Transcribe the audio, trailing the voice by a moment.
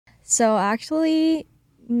So actually,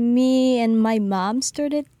 me and my mom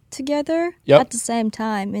started together Yep. at the same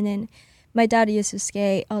time, and then my dad used to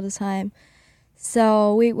skate all the time.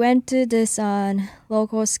 So we went to this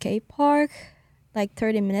local skate park, like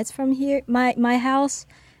 30 minutes from here, my house,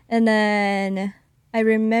 and then I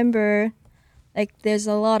remember like there's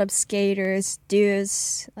a lot of skaters,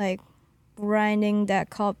 dudes like grinding that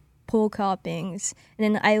pull copings,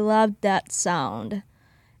 and then I loved that sound,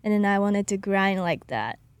 and then I wanted to grind like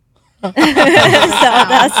that. So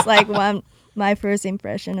that's like my first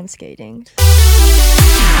impression of skating.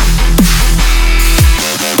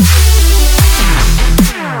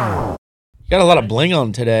 You got a lot of bling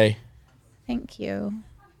on today. Thank you.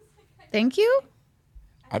 Thank you?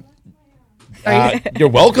 You're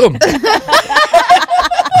welcome.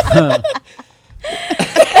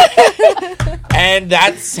 And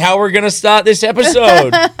that's how we're going to start this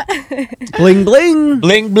episode. Bling, bling.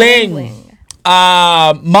 Bling, bling.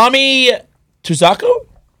 Mami Tezuka?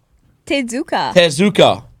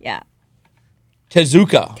 Tezuka. Yeah.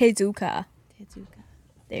 Tezuka.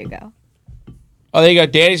 There you go. Oh, there you go.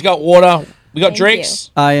 Danny's got water. We got Thank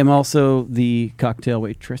drinks. I am also the cocktail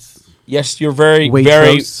waitress. Yes, you're very,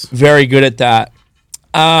 Waitrose. very good at that.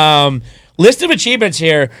 List of achievements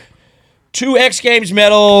here. 2 X Games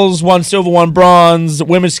medals, 1 silver, 1 bronze.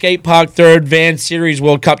 Women's Skate Park, 3rd Van Series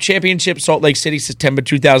World Cup Championship, Salt Lake City, September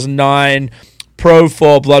 2009. Pro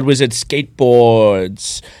for Blood Wizard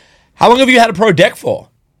Skateboards. How long have you had a pro deck for?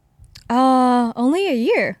 Only a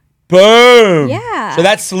year. Boom. Yeah. So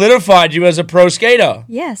that solidified you as a pro skater.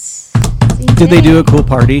 Yes. Did they do a cool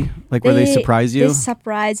party? Like where they surprise you? They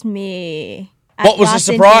surprised me. What was the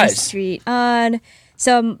Washington surprise? Street.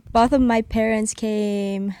 So both of my parents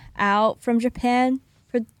came out from Japan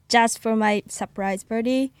just for my surprise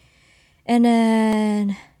party. And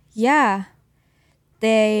then, they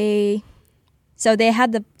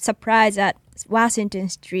had the surprise at Washington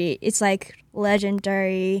Street. It's like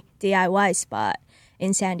legendary DIY spot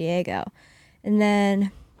in San Diego. And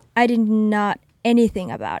then I did not anything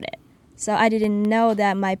about it. So I didn't know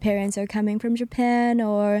that my parents are coming from Japan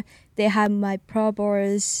or they have my pro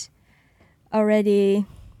boards already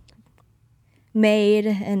made,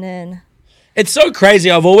 and then It's so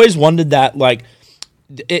crazy. I've always wondered that, like,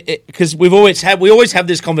 because we always have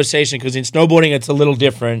this conversation because in snowboarding it's a little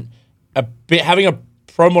different. Having a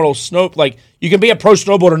pro model like you can be a pro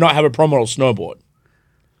snowboarder and not have a pro model snowboard.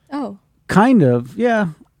 oh, Kind of, yeah.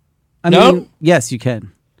 I No? mean, yes, you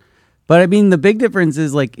can. But I mean, the big difference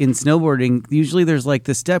is like in snowboarding, usually there's like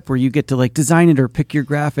the step where you get to like design it or pick your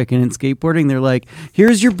graphic. And in skateboarding, they're like,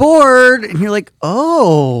 here's your board. And you're like,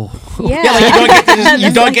 oh. yeah. Yeah, like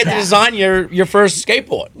you don't get to design your first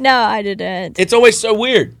skateboard. No, I didn't. It's always so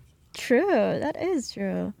weird. True, that is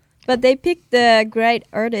true. But they picked the great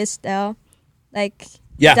artists though. Like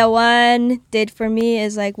the one did for me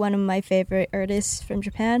is like one of my favorite artists from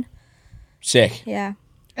Japan. Sick. Yeah.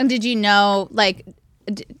 And did you know, like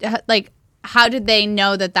how did they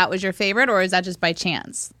know that was your favorite, or is that just by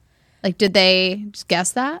chance? Like, did they just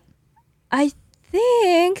guess that? I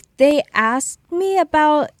think they asked me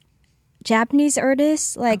about Japanese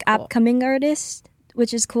artists, like cool. upcoming artists,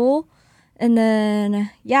 which is cool. And then,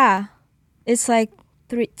 it's like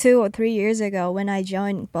 2 or 3 years ago when I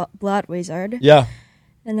joined Blood Wizard. Yeah.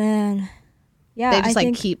 And then, They just I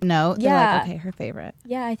think, keep note. They're Yeah. like, okay, her favorite.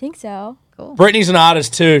 Yeah, I think so. Cool. Brittany's an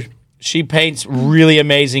artist too. She paints really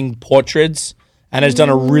amazing portraits and has done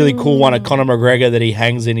a really cool one of Conor McGregor that he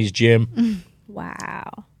hangs in his gym.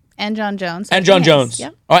 Wow. And John Jones. And John Yes. Jones.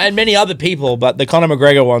 Yep. Oh, and many other people, but the Conor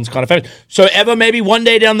McGregor one's kind of famous. So maybe one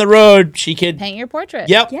day down the road, she could... Paint your portrait.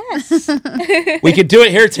 Yep. Yes. We could do it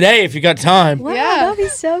here today if you got time. Wow, Yeah. that'd be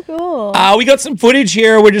so cool. We got some footage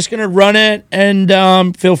here. We're just going to run it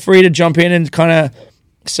and feel free to jump in and kind of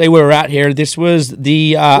say where we're at here. This was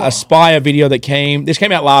the Aspire video that came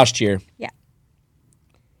out last year. Yeah.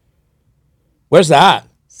 Where's that?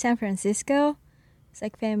 San Francisco. It's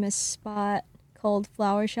like famous spot called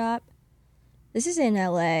Flower Shop. This is in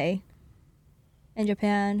LA. In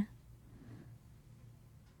Japan.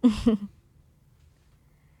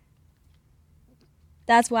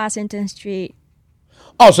 That's Washington Street.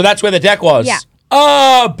 Oh, so that's where the deck was? Yeah.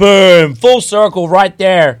 Oh, boom. Full circle right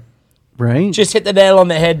there. Right? Just hit the nail on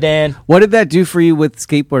the head, Dan. What did that do for you with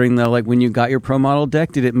skateboarding, though? Like when you got your pro model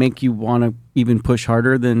deck, did it make you want to even push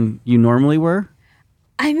harder than you normally were?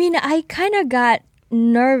 I mean, I kind of got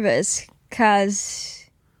nervous because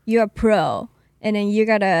you're a pro and then you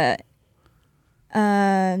gotta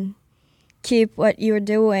keep what you're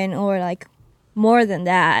doing or like more than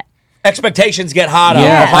that. Expectations get harder.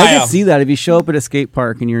 Yeah, or I higher. could see that. If you show up at a skate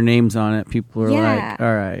park and your name's on it, people are Yeah. like,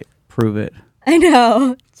 all right, prove it. I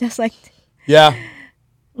know. just like. Yeah.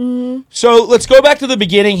 So let's go back to the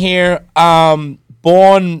beginning here.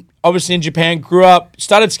 Born obviously in Japan, grew up,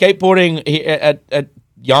 started skateboarding at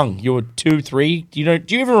young. You were 2, 3. Do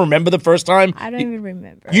you even remember the first time? I don't even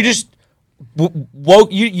remember. You just woke.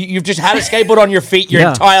 You've just had a skateboard on your feet your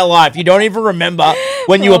entire life. You don't even remember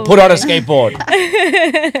when you were put on a skateboard.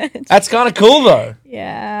 That's kind of cool though.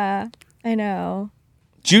 Yeah, I know.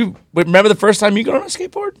 Do you remember the first time you got on a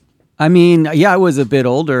skateboard? I mean, yeah, I was a bit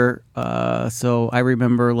older, so I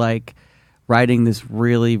remember like riding this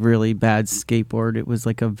really, really bad skateboard. It was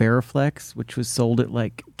like a Veriflex, which was sold at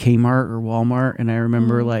like Kmart or Walmart, and I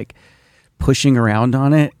remember like pushing around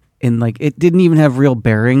on it, and like it didn't even have real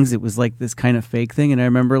bearings. It was like this kind of fake thing, and I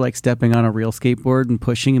remember like stepping on a real skateboard and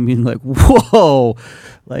pushing and being like, "Whoa!"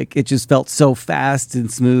 Like it just felt so fast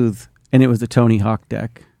and smooth, and it was a Tony Hawk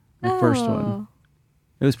deck, the first one.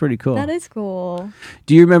 It was pretty cool. That is cool.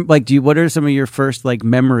 Do you remember, like, what are some of your first, like,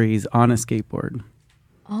 memories on a skateboard?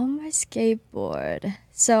 On my skateboard.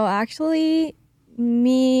 So actually,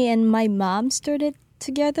 me and my mom started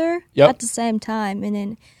together at the same time. And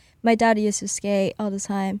then my dad used to skate all the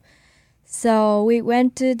time. So we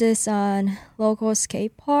went to this local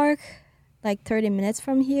skate park, like 30 minutes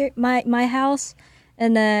from here, my house.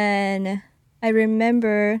 And then I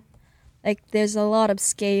remember... like, there's a lot of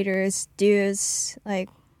skaters, dudes, like,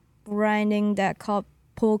 grinding that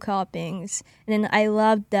pull copings. And then I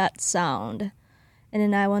loved that sound. And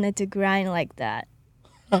then I wanted to grind like that.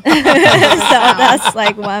 So that's,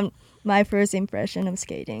 like, my first impression of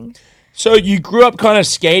skating. So you grew up kind of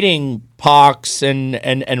skating parks and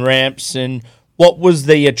ramps. And what was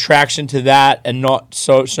the attraction to that and not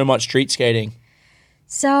so much street skating?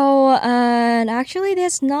 So, actually,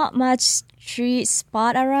 there's not much street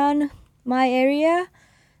spot around my area,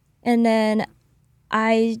 and then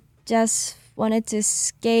I just wanted to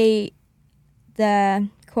skate the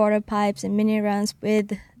quarter pipes and mini runs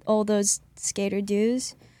with all those skater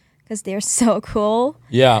dudes because they're so cool.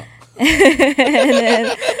 Yeah. And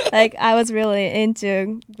then, like, I was really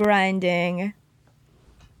into grinding,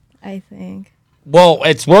 I think. Well,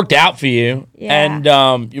 it's worked out for you. Yeah.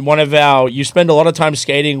 And you spend a lot of time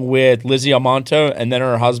skating with Lizzie Almonto and then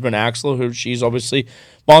her husband Axel, who she's obviously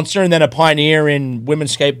monster, and then a pioneer in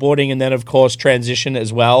women's skateboarding, and then of course transition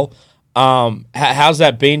as well. How's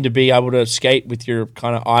that been to be able to skate with your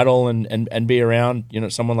kind of idol and be around,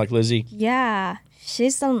 someone like Lizzie? Yeah,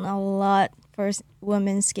 she's done a lot for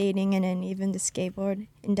women skating and then even the skateboard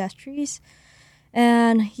industries.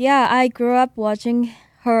 And yeah, I grew up watching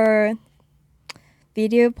her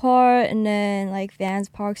video part and then like Vans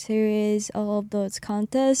Park Series, all of those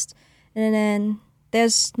contests, and then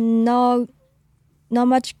there's not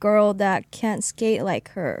much girl that can't skate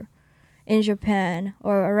like her in Japan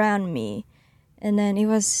or around me, and then it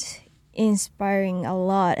was inspiring a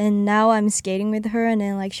lot. And now I'm skating with her and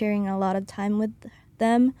then like sharing a lot of time with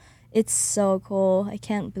them. It's so cool. I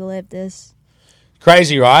can't believe this.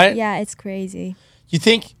 Crazy, right? Yeah, it's crazy. You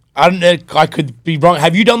think I don't know? I could be wrong.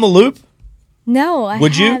 Have you done the loop? No, I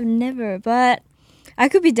Would you? have never, but I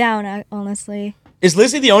could be down, honestly. Is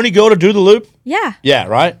Lizzie the only girl to do the loop? Yeah. Yeah,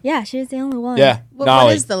 right? Yeah, she's the only one. Yeah.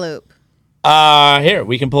 What is the loop? Here,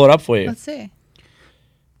 we can pull it up for you. Let's see.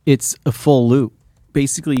 It's a full loop.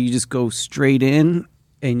 Basically, you just go straight in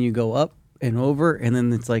and you go up and over, and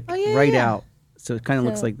then it's like out. So it kind of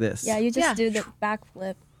looks like this. Yeah, you just do the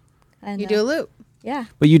backflip. You do a loop. Yeah.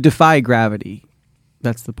 But you defy gravity.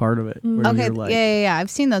 That's the part of it. where Okay. you're like- Yeah.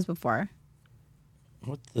 I've seen those before.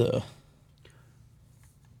 What the?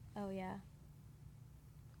 Oh, yeah.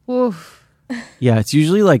 Oof. Yeah, it's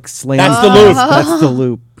usually like slam. That's the loop. That's the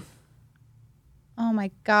loop. Oh my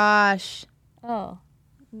gosh. Oh.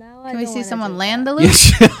 Now Can we see someone land the loop? I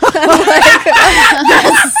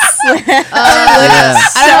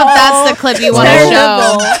don't know if that's the clip you want to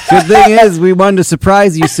show. Good thing is, we wanted to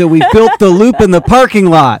surprise you, so we built the loop in the parking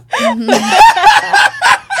lot.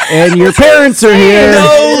 And your parents are here.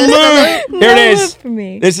 No loop. Here it is. For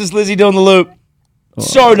me. This is Lizzie doing the loop.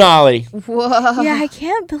 So gnarly. Whoa. Yeah, I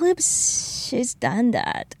can't believe she's done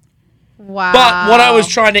that. Wow. But what I was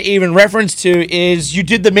trying to even reference to is you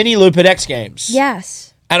did the mini loop at X Games. Yes.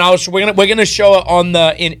 And we're gonna show it on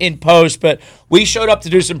the in post, but we showed up to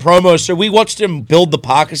do some promos, so we watched him build the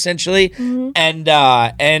park essentially,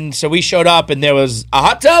 and so we showed up and there was a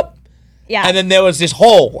hot tub, and then there was this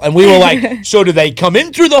hole, and we were like, so do they come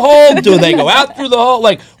in through the hole? Do they go out through the hole?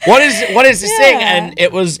 Like what is this thing? And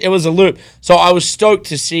it was a loop. So I was stoked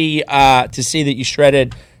to see that you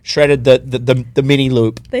shredded the mini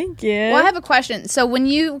loop. Thank you. Well, I have a question. So when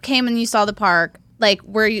you came and you saw the park, like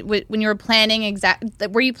were you when you were planning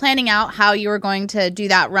were you planning out how you were going to do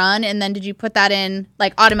that run, and then did you put that in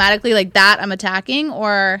like automatically like that I'm attacking,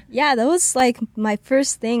 or Yeah, that was like my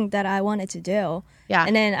first thing that I wanted to do. Yeah.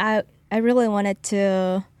 And then I really wanted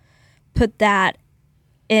to put that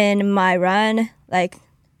in my run, like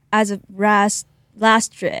as a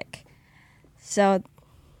last trick. So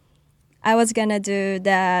I was gonna do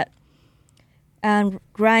that and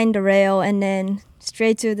grind the rail and then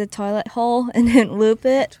straight to the toilet hole and then loop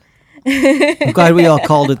it. I'm glad we all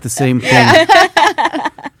called it the same thing.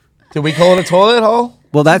 Did we call it a toilet hole?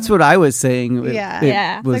 Well, that's what I was saying.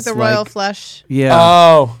 Yeah. it's like the royal flush? Yeah.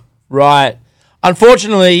 Oh, right.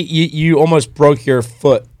 Unfortunately, you almost broke your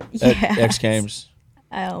foot at Yes. X Games.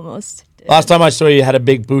 I almost did. Last time I saw you had a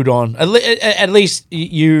big boot on. At least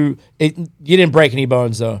you didn't break any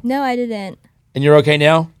bones though. No, I didn't. And you're okay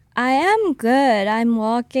now? I am good. I'm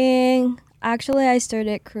walking. Actually, I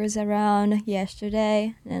started cruise around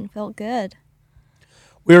yesterday and felt good.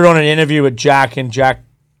 We were on an interview with Jack, and Jack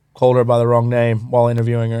called her by the wrong name while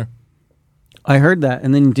interviewing her. I heard that.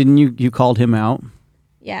 And then didn't you called him out?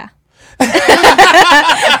 Yeah.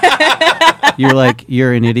 You're like,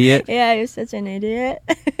 you're an idiot. Yeah, you're such an idiot.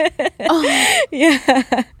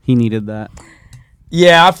 Yeah. He needed that.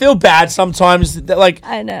 Yeah, I feel bad sometimes. Like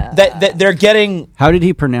I know. that they're getting How did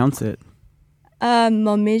he pronounce it?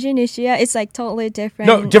 Momiji Nishia, it's like totally different.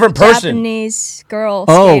 No, different person. Japanese girl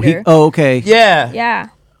Oh, skater. okay. yeah. Yeah.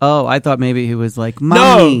 Oh, I thought maybe he was like,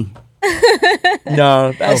 Mami.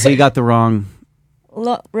 No, Oh, so you got the wrong.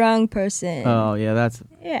 Wrong person. Oh, yeah, that's.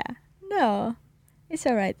 Yeah. No. It's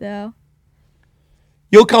all right, though.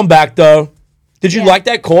 you'll come back though. Did you Yeah. like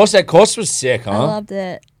that course? That course was sick, I huh? loved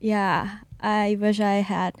it. Yeah. I wish I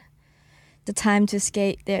had the time to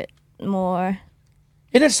skate there more.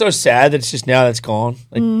 Isn't it so sad that it's just now that's gone?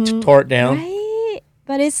 Like tore it down. Right?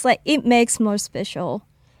 But it's like, it makes more special.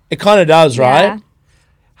 It kind of does, right? Yeah.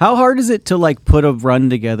 How hard is it to like put a run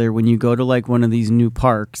together when you go to like one of these new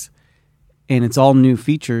parks and it's all new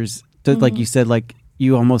features? Like you said, like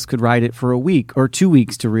you almost could ride it for a week or 2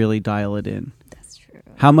 weeks to really dial it in. That's true.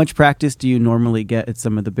 How much practice do you normally get at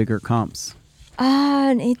some of the bigger comps?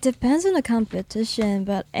 It depends on the competition,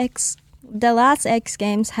 but the last X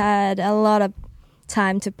Games had a lot of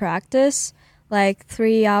time to practice, like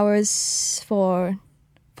 3 hours for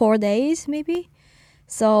 4 days, maybe.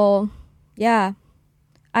 So, yeah,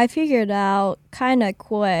 I figured out kind of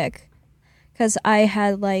quick because I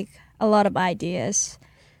had like a lot of ideas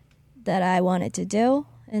that I wanted to do,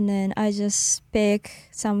 and then I just pick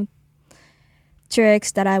some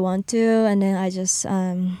tricks that I want to, and then I just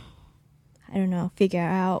I don't know, figure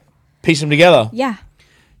out. Piece them together. Yeah.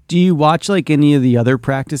 Do you watch like any of the other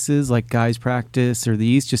practices, like guys practice or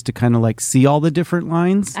these, just to kind of like see all the different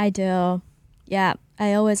lines? I do. Yeah.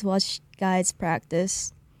 I always watch guys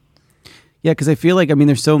practice. Yeah, because I feel like, I mean,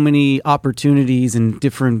 there's so many opportunities and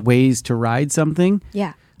different ways to ride something.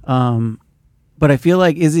 Yeah. But I feel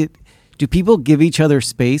like, do people give each other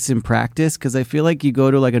space in practice? Because I feel like you go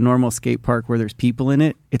to like a normal skate park where there's people in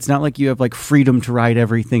it. It's not like you have like freedom to ride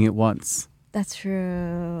everything at once. That's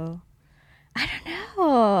true. I don't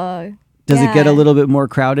know. Does it get a Yeah. little bit more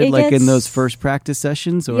crowded It like in gets- those first practice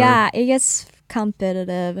sessions? Or? Yeah, it gets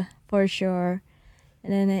competitive for sure.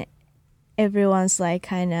 And then everyone's like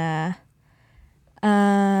kind of,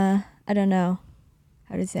 I don't know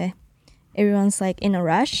how to say. Everyone's like in a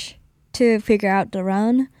rush to figure out the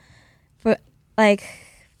run. But like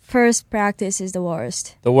first practice is the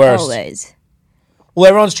worst. The worst. Always. Well,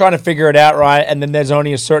 everyone's trying to figure it out, right? And then there's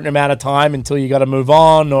only a certain amount of time until you got to move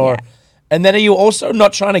on, or, and then are you also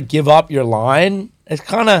not trying to give up your line? It's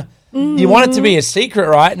kind of you want it to be a secret,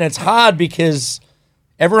 right? And it's hard because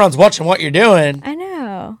everyone's watching what you're doing. I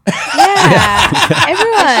know. Yeah.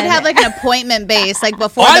 Everyone. Should have like an appointment base, like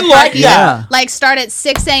before I the like party. that. Like start at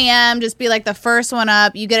 6 a.m. Just be like the first one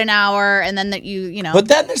up. You get an hour, and then that you know. Put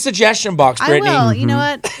that in the suggestion box, I Brittany. will. You know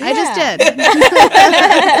what? I just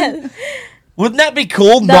did. Wouldn't that be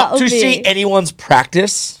cool That not would to be. see anyone's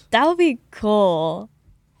practice? That would be cool.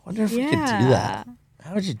 I wonder if we could do that.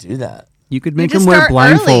 How would you do that? You could make just them wear start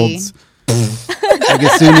early. blindfolds. Like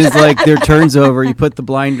as soon as like their turn's over, you put the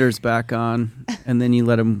blinders back on and then you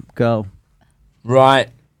let them go. Right.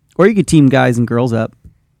 Or you could team guys and girls up,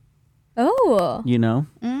 Oh. you know,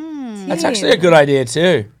 That's actually a good idea,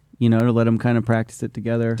 too. to let them kind of practice it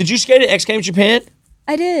together. Did you skate at X Games Japan?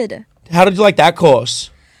 I did. How did you like that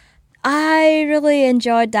course? I really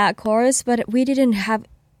enjoyed that course, but we didn't have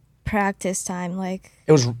practice time. Like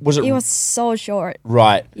Was it it was so short.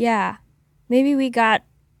 right? Yeah. Maybe we got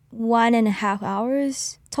 1.5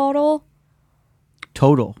 hours total.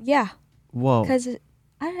 Total. Yeah. Whoa. Because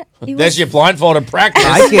There's your blindfolded practice.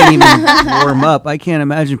 I can't even warm up. I can't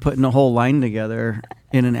imagine putting a whole line together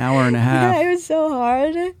in an hour and a half. Yeah, it was so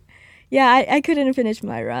hard. Yeah, I couldn't finish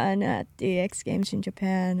my run at the X Games in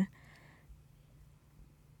Japan.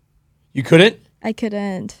 You couldn't? I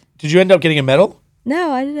couldn't. Did you end up getting a medal?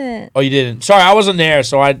 No, I didn't. Oh, you didn't. Sorry, I wasn't there,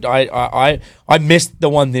 so I missed the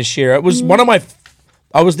one this year. It was one of my.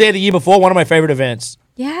 I was there the year before. One of my favorite events.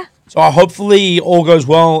 Yeah. So hopefully all goes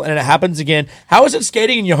well and it happens again. How is it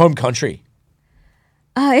skating in your home country?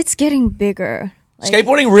 It's getting bigger.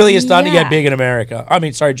 Skateboarding really is starting to yeah. get big in America. I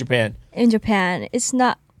mean, sorry, Japan. In Japan, it's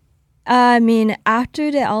not. I mean,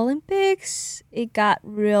 after the Olympics, it got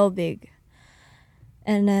real big,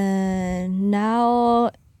 and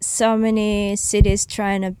now so many cities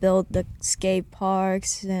trying to build the skate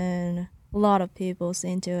parks, and a lot of people's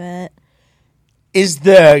into it. Is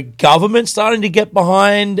the government starting to get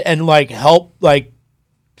behind and like help like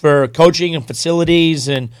for coaching and facilities?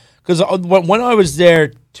 And because when I was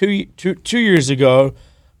there two years ago,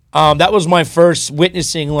 that was my first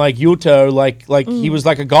witnessing like Yuto, like he was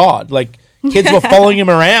like a god. Like kids were following him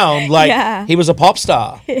around like Yeah. he was a pop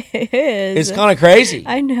star. It is. It's kind of crazy.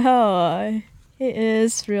 I know. It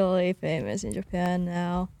is really famous in Japan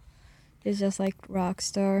now. It's just like rock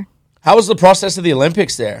star. How was the process of the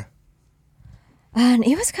Olympics there? And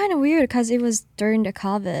it was kind of weird because it was during the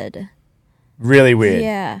COVID. Really weird.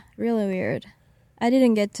 Yeah, really weird. I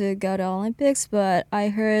didn't get to go to Olympics, but I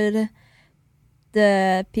heard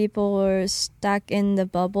the people were stuck in the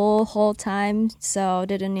bubble whole time, so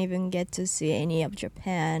didn't even get to see any of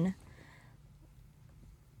Japan.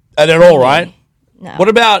 And they're all right. No. What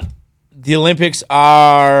about the Olympics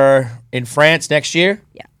are in France next year?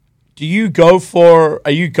 Yeah. Are you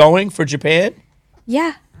going for Japan?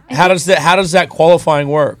 Yeah. How does that qualifying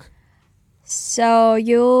work? So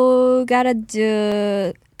you gotta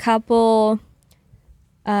do couple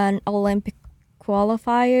Olympic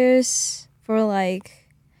qualifiers for like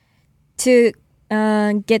to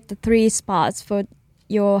get the 3 spots for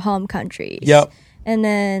your home countries. Yep. And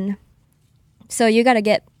then so you gotta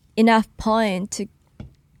get enough point to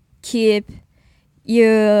keep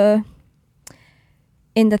you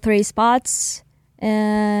in the 3 spots.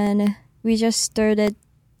 And we just started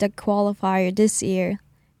the qualifier this year,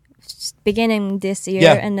 beginning this year,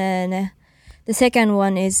 Yeah. and then the second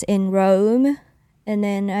one is in Rome, and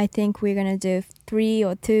then I think we're gonna do 3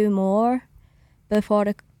 or 2 more before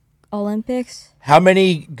the Olympics. How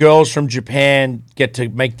many girls from Japan get to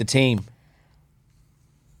make the team?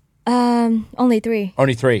 Only 3.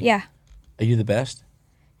 Only 3. Yeah. Are you the best?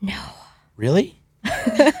 No. Really?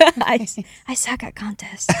 I suck at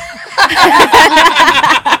contests.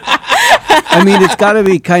 I mean, it's got to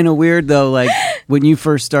be kind of weird, though. Like, when you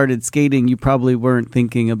first started skating, you probably weren't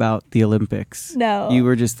thinking about the Olympics. No, You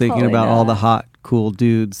were just thinking probably about all the not. hot, cool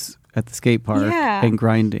dudes at the skate park Yeah. and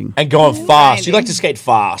grinding. And going fast. You like to skate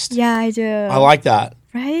fast. Yeah, I do. I like that.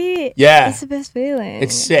 Right? Yeah. It's the best feeling.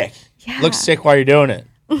 It's sick. Yeah. Looks sick while you're doing it.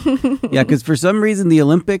 Yeah, because for some reason, the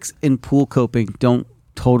Olympics and pool coping don't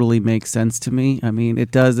totally make sense to me. I mean, it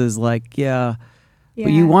does as like, yeah.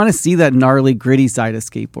 But you want to see that gnarly, gritty side of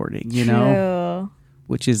skateboarding, you know? True.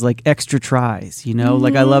 Which is like extra tries, you know?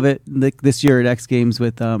 Like I love it like this year at X Games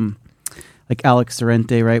with like Alex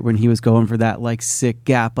Sorrente, right? When he was going for that like sick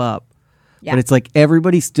gap up. Yeah. But it's like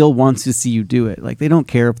everybody still wants to see you do it. Like they don't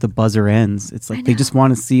care if the buzzer ends. It's like they just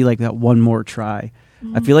want to see like that one more try.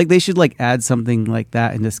 I feel like they should like add something like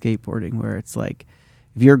that into skateboarding where it's like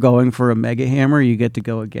if you're going for a mega hammer, you get to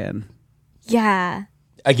go again. Yeah.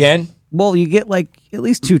 Again? Well, you get like at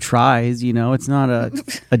least 2 tries, you know. It's not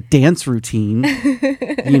a dance routine.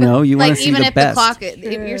 You know, you want Like to see even the if best. the clock,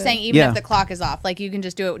 if you're saying even Yeah. if the clock is off, like you can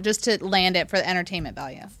just do it just to land it for the entertainment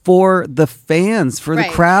value. For the fans, for the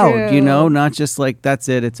Right. crowd, you know, True. not just like that's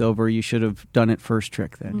it, it's over. You should have done it first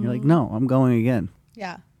trick then. You're like, no, I'm going again.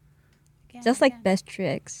 Yeah. Just like best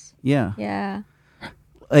tricks. Yeah. Yeah.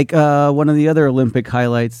 Like one of the other Olympic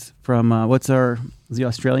highlights from was the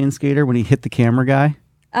Australian skater when he hit the camera guy?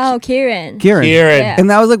 Oh, Kieran. Kieran. Yeah. And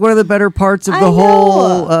that was like one of the better parts of I the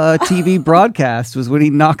whole know. TV broadcast was when he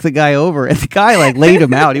knocked the guy over and the guy like laid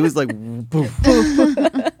him out. He was like, poof.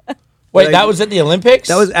 Wait, that was at the Olympics?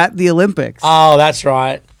 That was at the Olympics. Oh, that's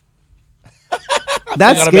right.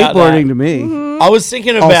 That's forgot about skateboarding that. to me. Mm-hmm. I was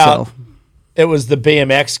thinking about Also, it was the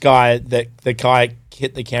BMX guy that the guy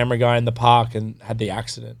hit the camera guy in the park and had the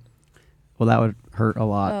accident. well, that would hurt a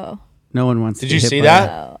lot. Oh. No one wants Did to you get hit see by that?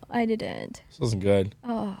 Oh, I didn't. This wasn't good.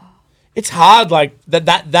 Oh. It's hard, like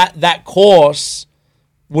that course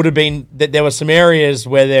would have been that there were some areas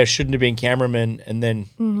where there shouldn't have been cameramen, and then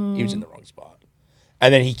he was in the wrong spot,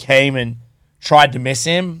 and then he came and tried to miss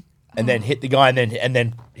him, and then hit the guy, and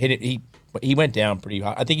then hit it. He went down pretty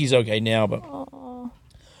hard. I think he's okay now, but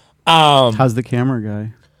How's the camera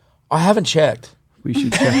guy? I haven't checked. We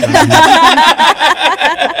should check on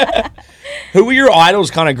him. Who were your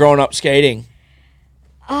idols kind of growing up skating?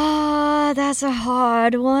 That's a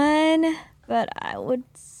hard one, but I would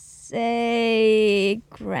say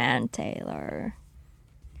Grant Taylor.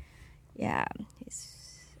 Yeah, he's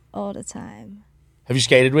all the time. Have you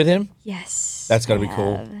skated with him? Yes. That's gotta I be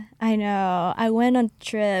cool. have. I know. I went on a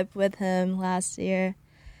trip with him last year.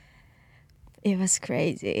 It was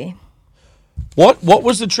crazy. What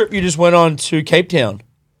was the trip you just went on to Cape Town?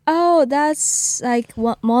 Oh, that's like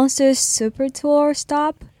Monsters Super Tour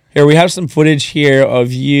stop. Here, we have some footage here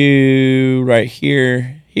of you right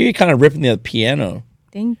here. You're kind of ripping the piano.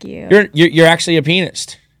 Thank you. You're actually a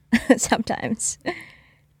pianist. Sometimes.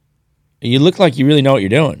 You look like you really know what you're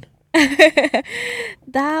doing.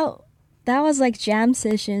 That was like jam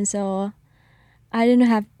session, so I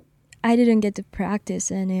didn't get to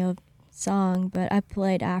practice any song, but I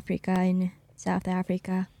played Africa in South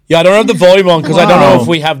Africa. Yeah, I don't have the volume on because I don't know Wow. if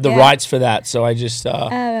we have the Yeah. rights for that. So I just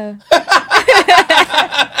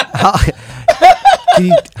Oh,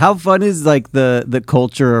 How fun is like the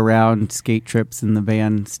culture around skate trips and the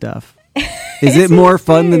van stuff? Is it more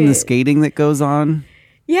fun than the skating that goes on?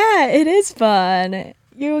 yeah, it is fun.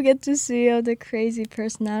 You will get to see all the crazy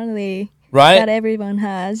personality right. that everyone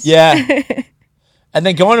has. Yeah. And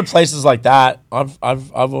then going to places like that,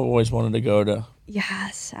 I've always wanted to go to. Yeah,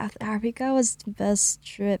 South Africa was the best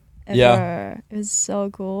trip ever. Yeah. It was so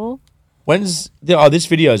cool. This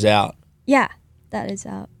video's out. Yeah, that is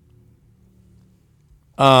out.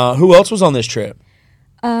 Who else was on this trip?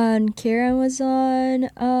 Kieran was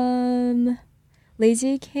on.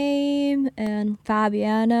 Lizzie came, and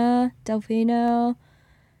Fabiana, Delfino,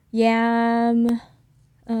 Yam,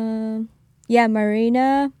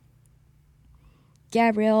 Marina,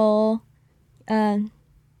 Gabriel,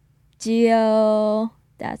 Gio.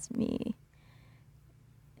 That's me.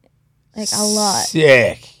 Like a lot.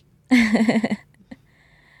 Sick.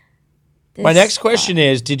 This My next spot. question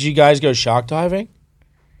is: did you guys go shark diving?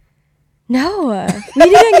 No, we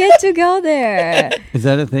didn't get to go there. Is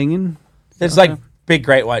that a thing in? There's like big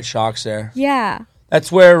great white sharks there. Yeah.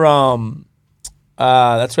 That's where the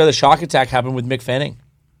shark attack happened with Mick Fanning.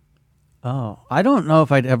 Oh, I don't know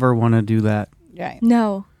if I'd ever want to do that. Right.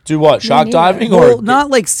 No. Do what? Shark neither. diving Well, or not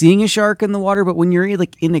like seeing a shark in the water, but when you're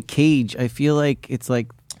like in a cage, I feel like it's like,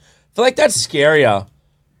 I feel like that's scarier.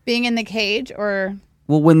 Being in the cage or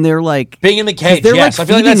well, when they're like, Being in the 'cause cage, they're yes. like I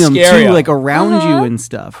feel like feeding that's them scarier. too, like around you and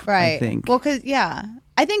stuff. right. I think. Well, because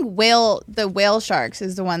I think the whale sharks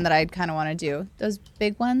is the one that I'd kind of want to do. Those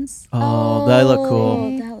big ones. Oh, that look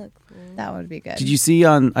cool. Oh, that look cool. That would be good. Did you see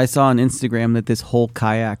I saw on Instagram that this whole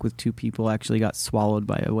kayak with 2 people actually got swallowed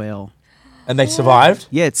by a whale. And they survived?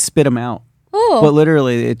 Yeah, it spit them out. Oh. But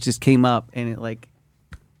literally, it just came up and it like,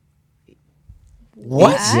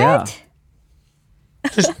 What? yeah.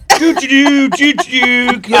 Just kayaking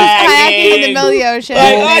kayaking in the middle of the ocean?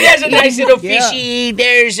 Like, oh, there's a nice little fishy.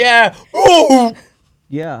 There's oh,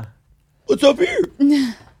 Yeah. what's up here?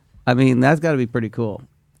 I mean, that's got to be pretty cool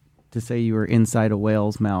to say you were inside a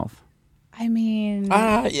whale's mouth. I mean,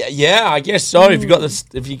 Yeah, I guess so. If you got this,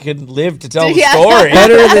 if you could live to tell the Yeah. story.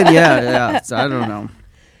 Better than, yeah. So I don't know.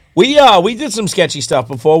 We did some sketchy stuff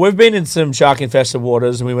before. We've been in some shark infested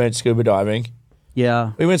waters and we went scuba diving.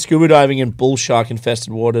 Yeah. We went scuba diving in bull shark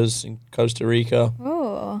infested waters in Costa Rica.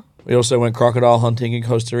 Oh. We also went crocodile hunting in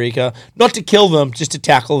Costa Rica. Not to kill them, just to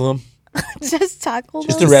tackle them. Just tackle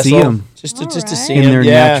Just them? to wrestle. see 'em. Just All to right. see In them. their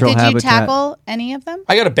Yeah. natural did you habitat. tackle any of them?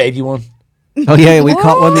 I got a baby one. Oh, yeah. We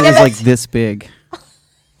caught one that was like this big.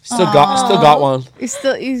 Still got one. You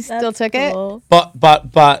still took it? Cool. But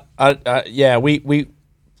yeah, we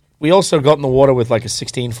also got in the water with like a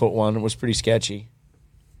 16-foot one. It was pretty sketchy.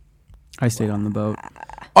 I stayed on the boat.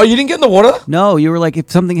 Oh, you didn't get in the water? No, you were like,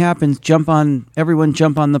 if something happens, everyone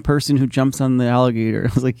jump on the person who jumps on the alligator.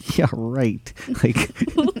 I was like, yeah, right. Like,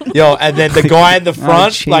 Yo, and then the guy in the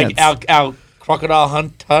front, like chance. our crocodile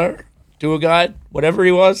hunter, tour guide, whatever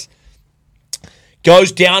he was,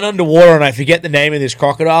 goes down underwater, and I forget the name of this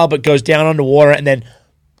crocodile, but goes down underwater and then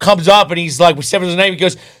comes up and he's like, whatever his name, he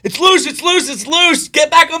goes, it's loose, it's loose, it's loose, get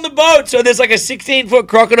back on the boat. So there's like a 16-foot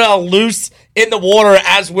crocodile loose in the water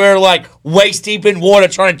as we're like waist deep in water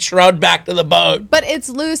trying to shroud back to the boat. But it's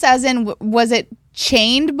loose as in, was it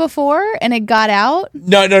chained before and it got out?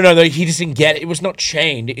 No, he just didn't get it. It was not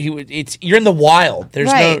chained. You're in the wild.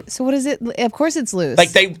 There's right. no, So what is it? Of course it's loose.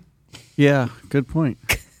 like they, yeah, good point.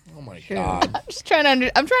 oh my God. I'm trying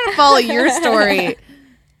to follow your story.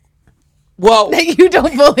 Well, that you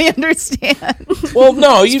don't fully understand. well,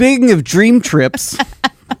 no. Speaking of dream trips,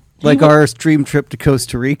 like our dream trip to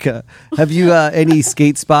Costa Rica, have you any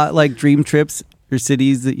skate spot like dream trips or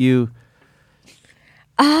cities that you?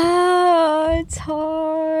 Oh, it's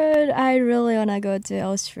hard. I really want to go to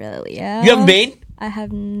Australia. You haven't been? I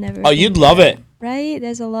have never. Oh, you'd love it. Right?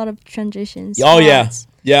 There's a lot of transitions. Oh yeah.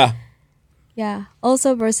 Yeah.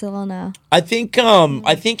 Also Barcelona. I think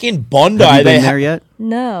in Bondi Have you they been there yet?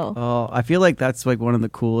 No. Oh, I feel like that's like one of the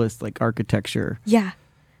coolest like architecture. Yeah.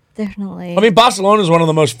 Definitely. I mean, Barcelona is one of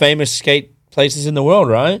the most famous skate places in the world,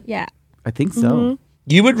 right? yeah. I think so. Mm-hmm.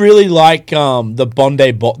 You would really like the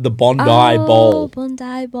Bondi Bowl.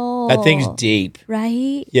 Bondi Bowl. That thing's deep.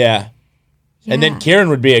 Right? Yeah. And then Yeah. Kieran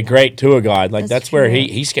would be a great tour guide. Like that's where true.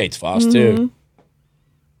 he skates fast too.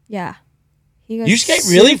 Yeah. He goes You skate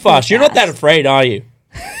really super fast. You're not that afraid, are you?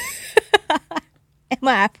 Am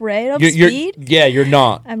I afraid of You're speed? yeah, you're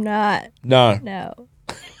not. I'm not. No. No.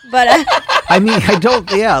 But I mean, I don't.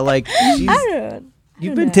 Yeah, like she's, I don't.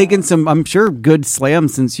 you've been taking some, I'm sure, good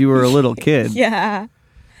slams since you were a little kid. Yeah.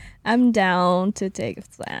 I'm down to take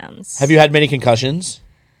slams. Have you had many concussions?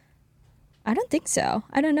 I don't think so.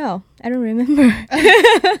 I don't know. I don't remember.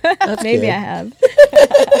 Maybe I have.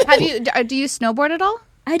 Do you snowboard at all?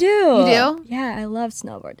 I do. You do? Yeah, I love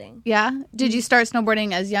snowboarding. Yeah. Did you start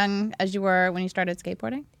snowboarding as young as you were when you started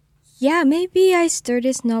skateboarding? Yeah, maybe I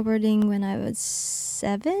started snowboarding when I was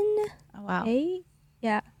 7, Oh wow. 8.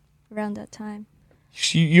 Yeah, around that time.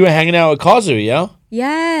 You were hanging out with Kazu, yeah?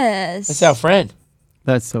 Yes. That's our friend.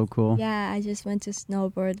 That's so cool. Yeah, I just went to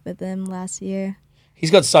snowboard with him last year. He's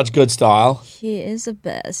got such good style. He is the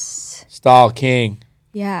best. Style king.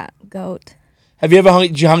 Yeah, goat. Have you ever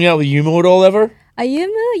hung out with Yuma at all ever?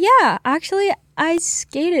 Ayumu? Yeah, actually, I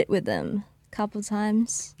skated with him a couple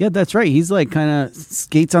times. Yeah, that's right. He's like kind of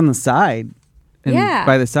skates on the side. And Yeah.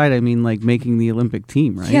 by the side, I mean like making the Olympic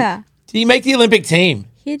team, right? Yeah, Did he make the Olympic team?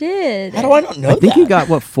 he did. How do I not know I think that? he got,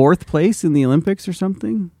 what, 4th place in the Olympics or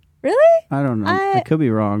something? Really? I don't know. I could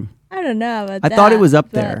be wrong. I don't know about I that. thought it was up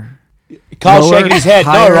but there. Carl's Lower, shaking his head.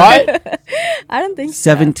 higher? No, right? I don't think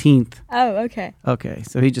so. 17th. Oh, okay. Okay,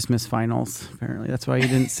 so he just missed finals, apparently. That's why you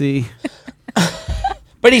didn't see.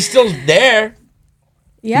 But he's still there.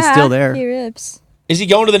 Yeah, still there. He rips. Is he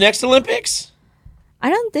going to the next Olympics?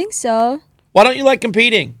 I don't think so. Why don't you like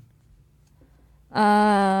competing?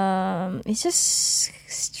 It's just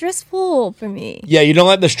stressful for me. Yeah, you don't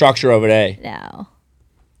like the structure of it, eh? No.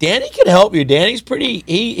 Danny can help you. Danny's pretty.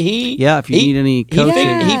 Yeah, if you need any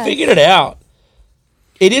coaching. He figured it out.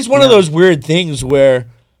 It is one of those weird things where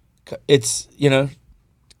it's, this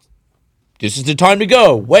is the time to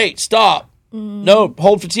go. Wait, stop. No,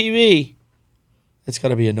 hold for TV. It's got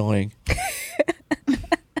to be annoying.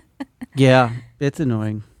 Yeah, it's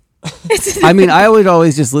annoying. I mean, I would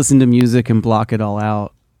always just listen to music and block it all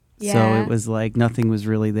out. So Yeah. it was like nothing was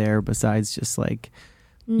really there besides just like,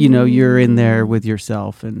 you're in there with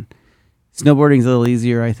yourself. And snowboarding's a little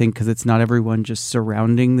easier, I think, because it's not everyone just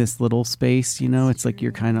surrounding this little space. It's like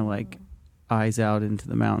you're kind of like eyes out into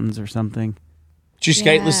the mountains or something. Do you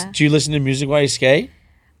skate? Yeah. Do you listen to music while you skate?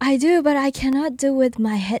 I do, but I cannot do with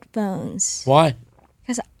my headphones. Why?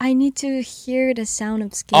 Because I need to hear the sound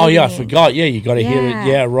of skating. Oh yeah, I forgot. Yeah, you got to hear it. Yeah.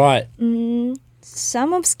 Yeah, right.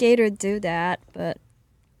 Some of skaters do that, but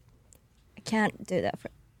I can't do that.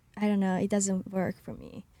 I don't know. It doesn't work for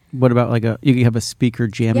me. What about like you have a speaker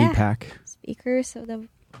jammy Yeah. pack? Speakers, so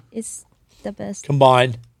it's the best.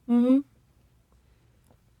 Combined. Mm-hmm.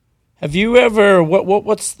 Have you ever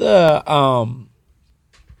what's the oh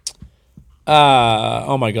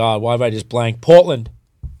my god, why have I just blanked? Portland.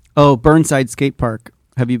 Oh, Burnside Skate Park.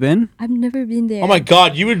 Have you been? I've never been there. Oh my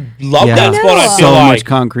god, you would love Yeah. that I spot, I know. feel So like. much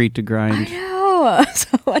concrete to grind. I know.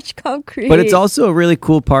 So much concrete. But it's also a really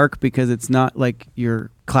cool park because it's not like your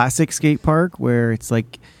classic skate park where it's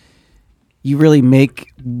like you really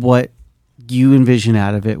make what you envision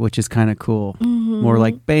out of it, which is kind of cool. More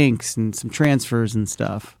like banks and some transfers and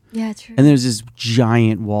stuff. Yeah, true. And there's this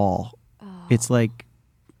giant wall. It's like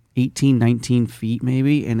 18, 19 feet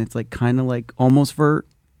maybe. And it's like kind of like almost vert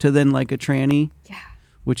to then like a tranny, Yeah,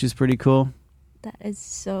 which is pretty cool. that is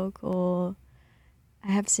so cool.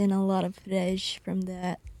 I have seen a lot of footage from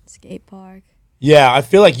that skate park. Yeah, I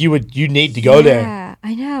feel like you need to go there. Yeah,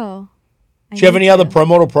 I know. Do you have any other pro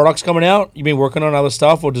model products coming out? You been working on other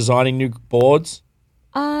stuff or designing new boards?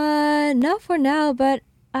 Not for now, but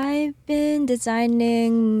I've been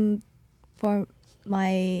designing for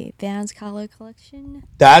my Vans color collection.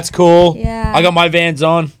 That's cool. Yeah. I got my Vans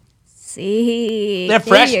on. See, They're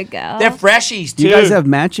fresh. There you go. They're freshies too. You guys have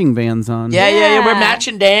matching Vans on. yeah. We're Yeah.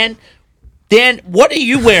 matching, Dan. Dan, what are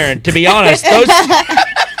you wearing? To be honest,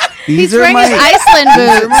 He's wearing his Iceland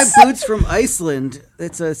These are my boots. boots from Iceland.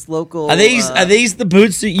 It's a local. Are these the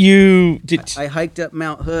boots that you did? I hiked up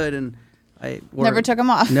Mount Hood and I Never took 'em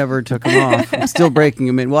off. Never took them off. I'm still breaking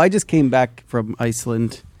them in. Well, I just came back from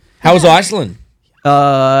Iceland. How was Iceland?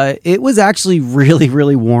 It was actually really,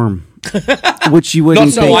 really warm, which you wouldn't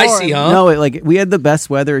Not so think. icy, huh? No, we had the best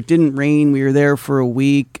weather. It didn't rain. We were there for a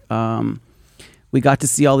week. We got to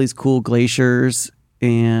see all these cool glaciers,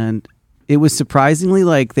 and it was surprisingly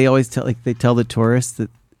they always tell the tourists that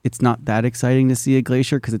it's not that exciting to see a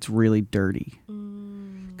glacier because it's really dirty.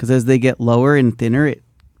 Because as they get lower and thinner, it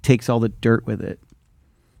takes all the dirt with it.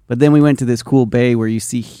 But then we went to this cool bay where you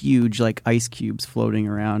see huge ice cubes floating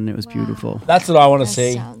around, and it was beautiful. That's what I want to That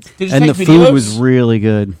see. sounds- Did you And take the videos? food was really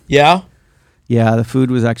good. Yeah. Yeah, the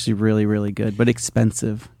food was actually really, really good, but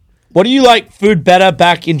expensive. What do you like? Food better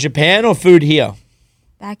back in Japan or food here?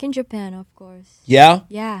 Back in Japan, of course. Yeah.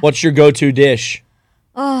 Yeah. What's your go-to dish?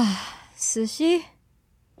 Sushi?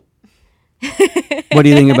 What do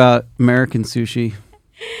you think about American sushi?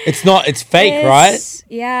 It's not. It's fake, right?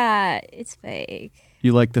 Yeah, it's fake.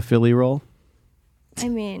 You like the Philly roll? I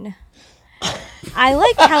mean, I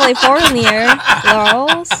like California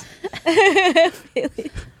rolls.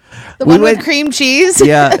 The We one with went- cream cheese.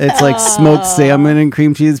 Yeah, it's like smoked salmon and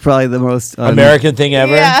cream cheese. Probably the most American thing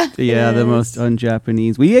ever. Yeah. Yeah, the most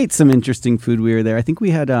un-Japanese. We ate some interesting food. We were there. I think we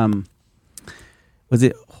had was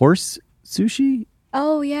it horse sushi?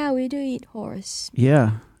 Oh, yeah, we do eat horse.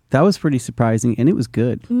 Yeah, that was pretty surprising, and it was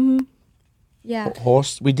good. Yeah.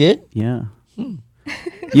 Horse. We did. Yeah.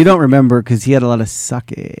 You don't remember because he had a lot of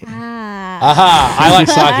sake. Ah. Aha! I like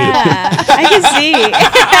sake. I can see.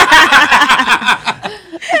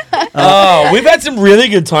 Oh, we've had some really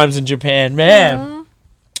good times in Japan, man.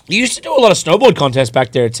 You used to do a lot of snowboard contests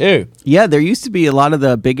back there too. Yeah, there used to be a lot of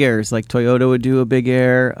the big airs. Like Toyota would do a big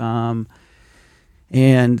air, and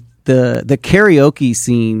the karaoke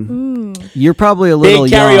scene. You're probably a little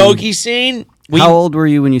Big young. karaoke scene. How old were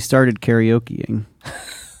you when you started karaokeing?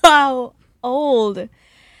 How old?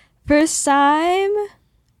 First time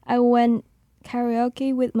I went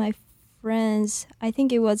karaoke with my friends, I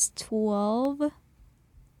think it was 12,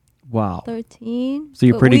 Wow. 13. So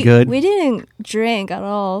you're But pretty good? We didn't drink at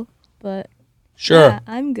all, but Sure. yeah,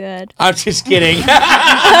 I'm good. I'm just kidding. Do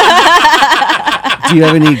you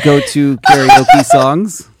have any go-to karaoke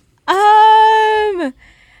songs?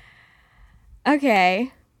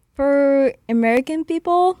 Okay. For American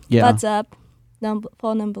people, Yeah. what's up?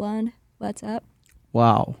 For non-blonde, what's up?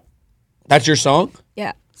 Wow. That's your song?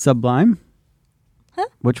 Yeah. Sublime? Huh?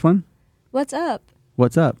 Which one? What's up?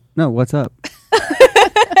 What's up? No, what's up?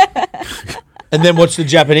 And then what's the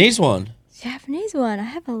Japanese one? Japanese one. I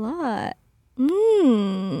have a lot.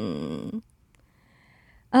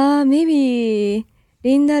 Maybe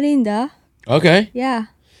Linda Linda. Okay. Yeah.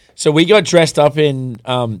 So we got dressed up in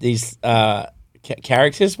these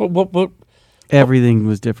characters. What? Everything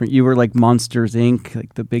was different. You were like Monsters Inc.,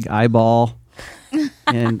 like the big eyeball.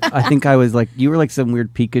 And I think I was you were like some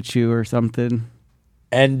weird Pikachu or something.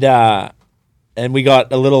 And we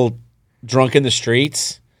got a little drunk in the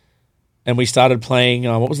streets, and we started playing.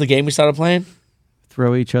 What was the game we started playing?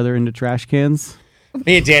 Throw each other into trash cans.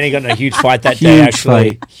 Me and Danny got in a huge fight that day. Huge Actually,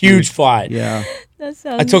 fight. huge fight. Yeah. That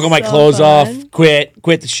sounds I took all my so clothes fun. off,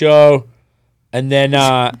 quit the show, and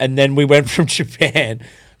then we went from Japan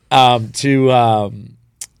to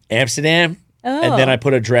Amsterdam, and then I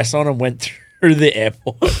put a dress on and went through the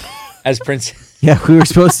airport as Princess. Yeah, we were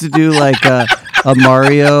supposed to do like a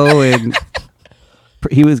Mario, and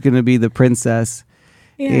he was going to be the princess.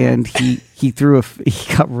 And he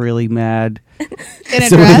got really mad. In a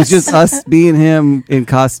So dress. it was just us, me and him in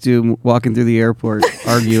costume, walking through the airport,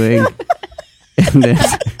 arguing, and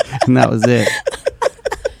that was it.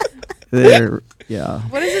 Yeah.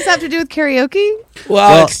 What does this have to do with karaoke?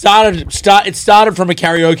 Well, it started from a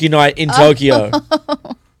karaoke night in Tokyo.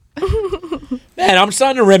 Man, I'm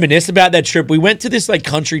starting to reminisce about that trip. We went to this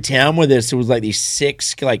country town with us. It was like these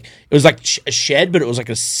six, it was like a shed, but it was like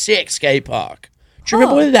a sick skate park. Do you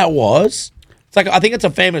remember where that was? It's I think it's a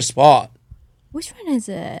famous spot. Which one is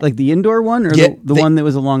it? Like the indoor one or Yeah, the one that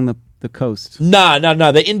was along the coast? No,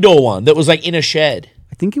 the indoor one that was in a shed.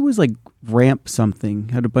 I think it was like ramp something.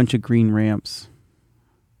 Had a bunch of green ramps.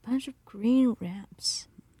 Bunch of green ramps.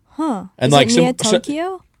 Huh. And is it near so-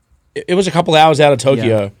 Tokyo? It was a couple hours out of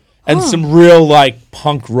Tokyo, Yeah. and some real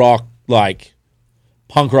punk rockers.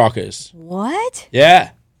 What?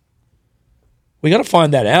 Yeah, we got to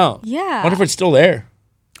find that out. Yeah. Wonder if it's still there.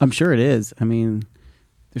 I'm sure it is. I mean,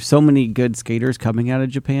 there's so many good skaters coming out of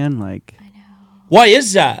Japan. Why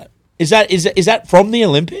is that? Is that from the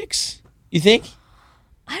Olympics? You think?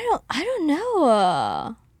 I don't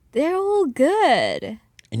know. They're all good.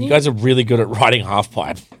 And you guys are really good at riding half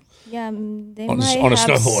pipe. Yeah, they On a- might on a have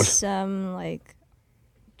snowboard. some like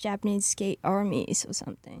Japanese skate armies or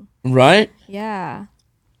something. Right? Yeah,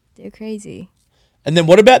 they're crazy. And then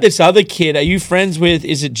what about this other kid? Are you friends with,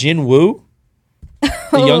 is it Jin Woo? The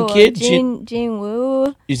young kid? Jin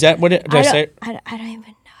Woo. Is that what it, did I say? I don't even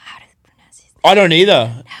know how to pronounce his name. I don't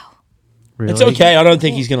either. Really? It's okay. I don't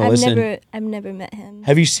think he's going to listen. I've never met him.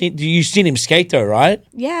 Have you seen him skate though, right?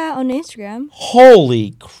 Yeah, on Instagram.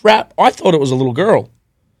 Holy crap. I thought it was a little girl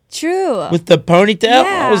True. with the ponytail. I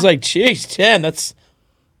Yeah. was like, geez, damn,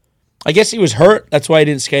 I guess he was hurt. That's why he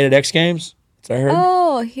didn't skate at X Games. That's what I heard.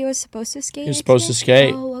 Oh, he was supposed to skate. He was supposed to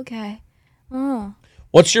skate. Oh, okay. Oh,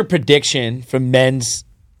 What's your prediction for men's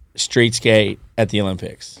street skate at the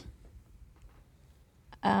Olympics?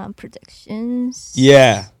 predictions.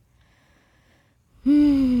 Yeah. I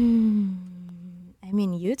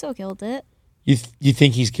mean, Yuto killed it. You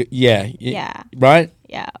think he's good? Yeah. Yeah. Right?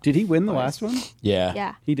 Yeah. Did he win the last one? Yeah.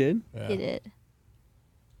 Yeah. He did. He did.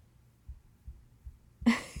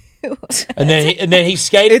 And then he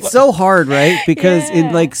skated. It's so hard, right? Because in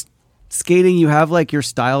Yeah. like skating, you have like your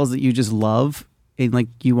styles that you just love, and like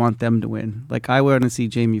you want them to win. Like I want to see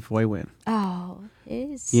Jamie Foy win, Oh,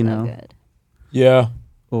 he's You so know. good. Yeah.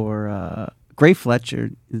 or Gray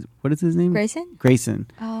Fletcher. What is his name? Grayson? Grayson.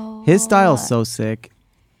 Oh. His style's so sick.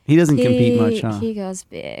 He doesn't compete much, huh? He goes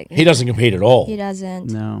big. He doesn't compete at all. He doesn't.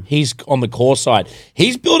 No. He's on the core side.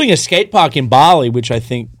 He's building a skate park in Bali, which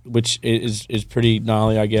is pretty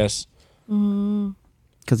gnarly, I guess.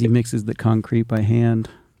 Because he mixes the concrete by hand.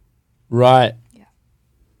 Right. Yeah.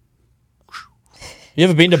 You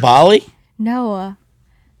ever been to Bali No,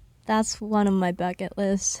 that's one of my bucket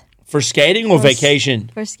lists for skating or For s- vacation?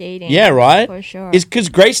 for skating. Yeah, right. For sure. It's because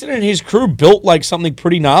Grayson and his crew built like something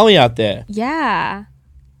pretty gnarly out there. Yeah.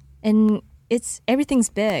 And everything's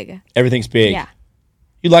big. Everything's big. Yeah,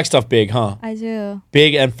 You like stuff big, huh? I do.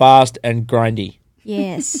 Big and fast and grindy.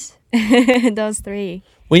 Yes. Those three.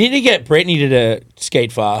 We need to get Brittany to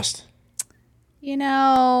skate fast. You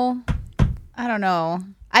know, I don't know.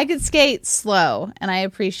 I could skate slow, and I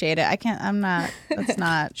appreciate it. That's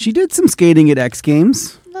not She did some skating at X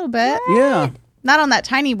Games. a little bit. Yeah. Not on that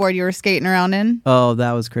tiny board you were skating around in. Oh,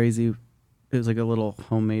 that was crazy. It was like a little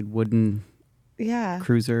homemade wooden Yeah.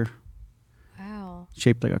 cruiser Wow.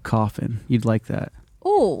 shaped like a coffin. You'd like that.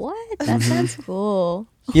 Oh, what? That sounds cool.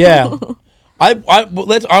 Yeah. I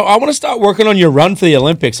want to start working on your run for the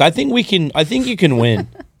Olympics. I think you can win.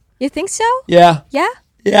 You think so? Yeah. Yeah?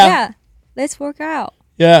 Yeah. Let's work out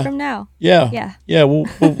Yeah. from now. Yeah. Yeah. Yeah. Well,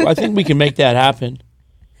 I think we can make that happen.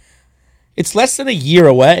 It's less than a year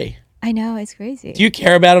away. I know, it's crazy. Do you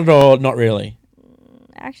care about it or not really?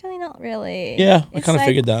 Actually, not really. Yeah, I It's kind of like-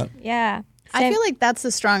 figured that. Yeah. I Same- feel like that's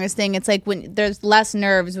the strongest thing. It's like when there's less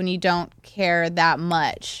nerves when you don't care that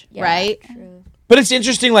much, Yeah, right? True. But it's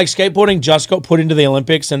interesting, like skateboarding just got put into the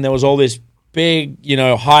Olympics and there was all this big,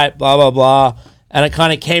 hype, blah, blah, blah. And it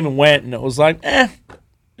kind of came and went and it was like, eh.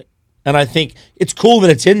 And I think it's cool that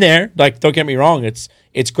it's in there. Like, don't get me wrong.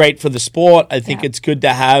 It's great for the sport. I think Yeah. it's good to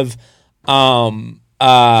have,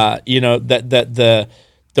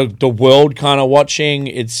 the world kind of watching.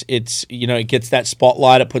 It gets that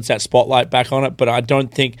spotlight. It puts that spotlight back on it. But I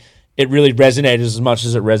don't think it really resonates as much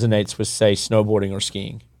as it resonates with, say, snowboarding or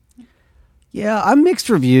skiing. Yeah, I'm mixed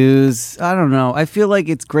reviews. I don't know. I feel like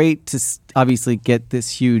it's great to obviously get this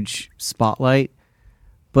huge spotlight.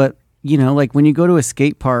 But, like when you go to a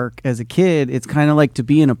skate park as a kid, it's kind of like to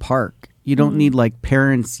be in a park. You don't need like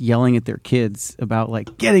parents yelling at their kids about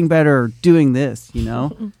like getting better or doing this,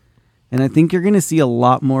 And I think you're going to see a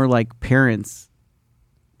lot more like parents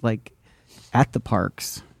like at the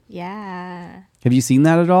parks. Yeah. Have you seen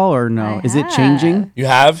that at all or no? I Is it changing? have. You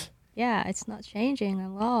have? Yeah, it's not changing at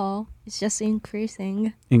all. It's just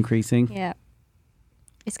increasing. Increasing? Yeah.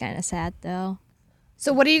 It's kind of sad though.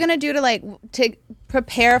 So what are you going to do to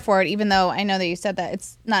prepare for it, even though I know that you said that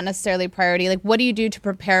it's not necessarily a priority? Like, what do you do to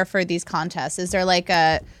prepare for these contests? Is there like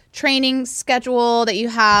a training schedule that you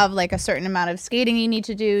have, like a certain amount of skating you need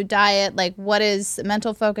to do, diet? Like, what is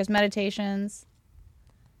mental focus, meditations?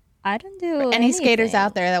 I don't do Any skaters anything.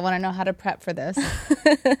 out there that want to know how to prep for this?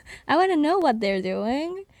 I want to know what they're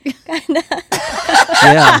doing.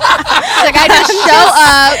 Yeah. It's like, I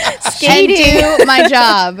just show up and do my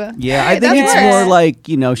job. Yeah, I think That it's works. more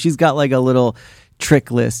like, she's got like a little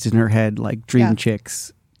trick list in her head, like dream Yeah.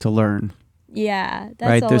 chicks to learn. Yeah, that's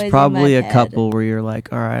Right? always There's in probably my a head. couple where you're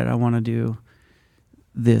like, all right, I want to do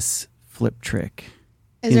this flip trick.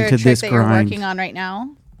 Is there a into trick this that you're grind. working on right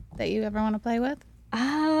now that you ever want to play with?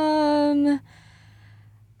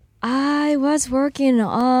 I was working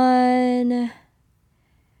on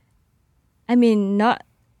I mean, not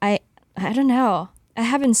I don't know. I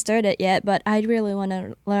haven't started yet, but I really want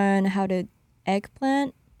to learn how to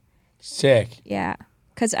eggplant. Sick. Yeah,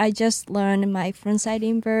 because I just learned my frontside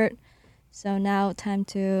invert, so now time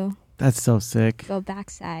to That's so sick. go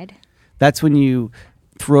backside. That's when you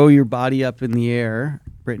throw your body up in the air,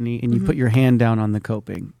 Brittany, and you put your hand down on the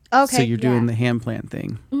coping. Okay, So you're doing yeah. the hand plant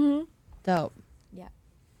thing. Mm-hmm. Dope. Yeah.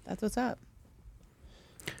 That's what's up.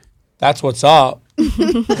 That's what's up.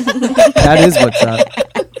 That is what's up.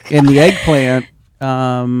 And the eggplant,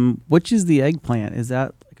 which is the eggplant? Is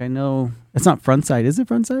that, like, I know, it's not front side. Is it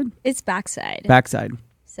front side? It's backside. Backside.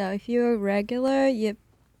 So if you're regular, you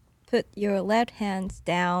put your left hand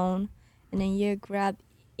down, and then you grab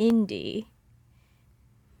indie,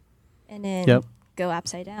 and then go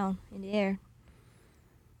upside down in the air.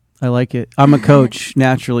 I like it. I'm a coach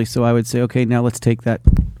naturally, so I would say, okay, now let's take that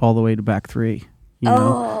all the way to back three. You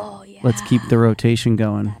know? Oh, yeah. Let's keep the rotation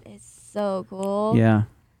going. That is so cool. Yeah.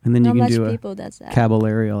 And then Not you can much do a people does that.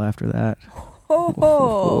 caballerial after that. Oh,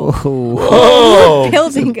 Oh, Oh.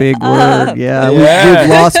 building big up. word. Yeah, Yeah. we've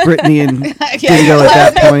lost Brittany and Dingo at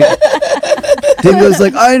that point. Dingo's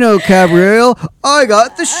like, I know caballerial. I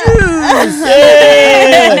got the shoes.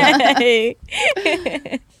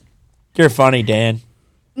 You're funny, Dan.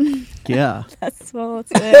 Yeah. That's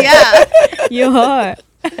what's it. Yeah. You are.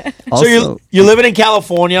 Also, So you're living in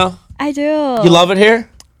California. I do. You love it here?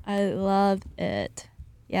 I love it.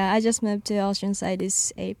 Yeah, I just moved to Oceanside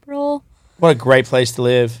this April. What a great place to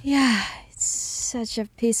live. Yeah, it's such a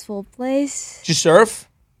peaceful place. Did you surf?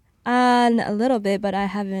 A little bit, but I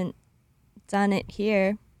haven't done it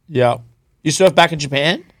here. Yeah. You surf back in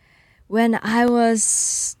Japan? When I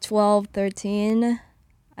was 12, 13,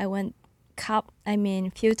 I went a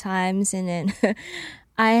few times, and then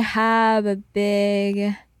I have a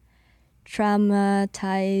big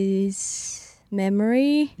traumatized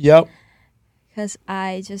memory Yep. because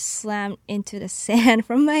I just slammed into the sand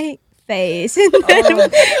from my face.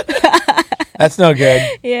 That's no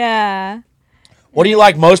good. Yeah. What do you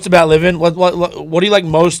like most about living? What do you like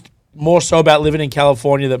more so about living in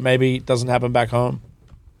California that maybe doesn't happen back home?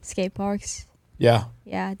 Skate parks. Yeah.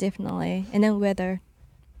 Yeah, definitely. And then weather.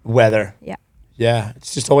 Weather. Yeah. Yeah.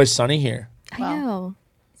 It's just always sunny here. Wow. I know.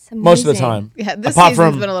 It's amazing. Most of the time. Yeah, this Apart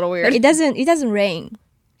season's from- been a little But weird. it doesn't rain.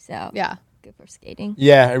 So Yeah. good for skating.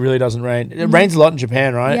 Yeah, it really doesn't rain. It rains a lot in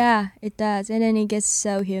Japan, right? Yeah, it does. And then it gets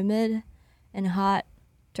so humid and hot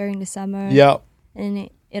during the summer. Yep. And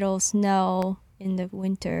it'll snow in the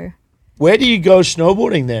winter. Where do you go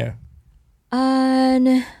snowboarding there?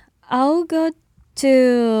 And I'll go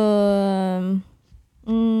to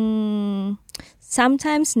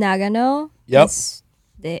sometimes Nagano. Yep.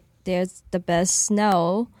 There's the best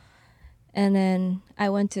snow. And then I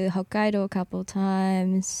went to Hokkaido a couple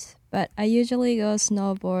times. But I usually go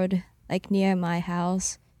snowboard like near my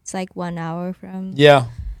house. It's like 1 hour from Yeah.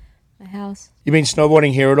 my house. You been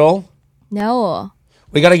snowboarding here at all? No.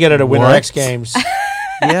 We got to get it at Winter What? X Games.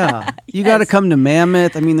 yeah. You got to come to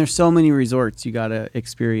Mammoth. I mean, there's so many resorts you got to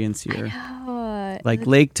experience here. Oh, Like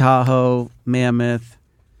Lake Tahoe, Mammoth,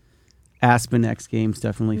 Aspen X Games,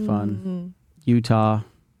 definitely fun. Mm-hmm. Utah.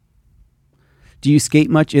 Do you skate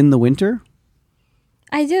much in the winter?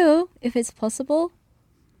 I do, if it's possible.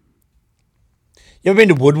 You ever been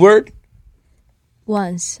to Woodward?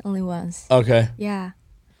 Only once. Okay. Yeah.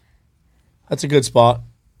 That's a good spot.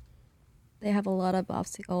 They have a lot of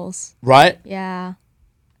obstacles. Right? Yeah.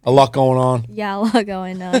 A lot going on. Yeah, a lot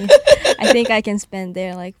going on. I think I can spend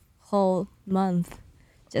there like whole month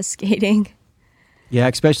just skating. Yeah,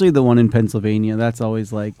 especially the one in Pennsylvania. That's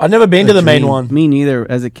always like I've never been a to the main dream. one. Me neither.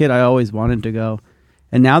 As a kid, I always wanted to go.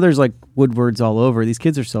 And now there's like Woodwards all over. These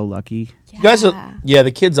kids are so lucky. You guys are, yeah,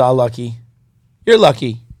 the kids are lucky. You're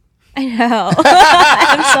lucky. I know.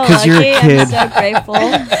 I'm so 'Cause you're a lucky. kid. I'm so grateful.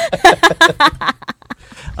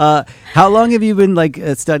 How long have you been like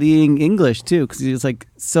studying English too? Because it's like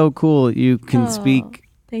so cool. You can speak.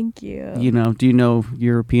 Thank you. You know, do you know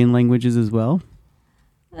European languages as well?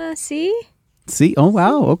 See? See? Oh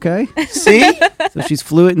wow. Okay. See? So she's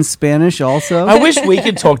fluent in Spanish also. I wish we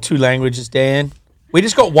could talk 2 languages, Dan. We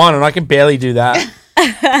just got 1 and I can barely do that.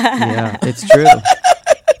 Yeah, it's true.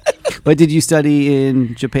 But did you study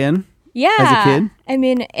in Japan? Yeah. As a kid? I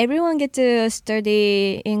mean, everyone get to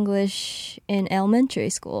study English in elementary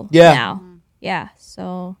school Yeah. now. Yeah.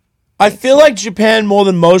 So I feel like Japan more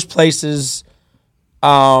than most places.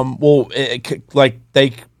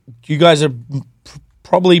 You guys are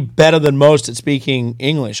probably better than most at speaking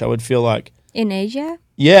English. I would feel like. in Asia,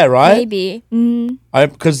 Yeah, right. maybe.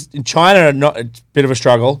 Because in China, it's a bit of a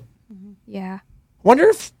struggle. Yeah.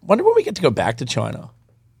 Wonder when we get to go back to China.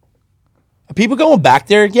 Are people going back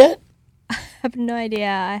there yet? have no idea.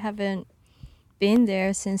 I haven't been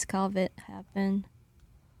there since COVID happened.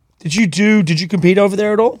 Did you compete over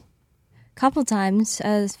there at all? Couple times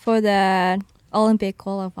as for the Olympic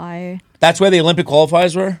qualifier. That's where the Olympic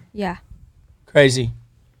qualifiers were? Yeah. Crazy.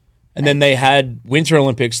 And then they had Winter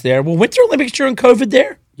Olympics there. Well, Winter Olympics during COVID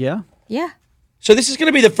there? Yeah. Yeah. So this is going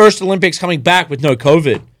to be the first Olympics coming back with no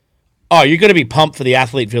COVID. Oh, you're going to be pumped for the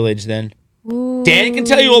Athlete Village then. Ooh. Dan can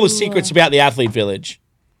tell you all the secrets about the Athlete Village.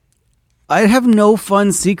 I have no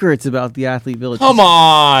fun secrets about the Athlete Village. Come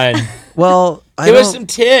on. Well, Give us some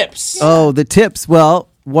tips. Oh, the tips. Well,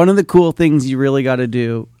 one of the cool things you really got to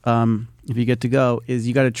do if you get to go is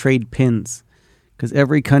you got to trade pins. Because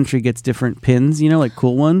every country gets different pins, like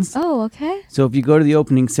cool ones. Oh, okay. So if you go to the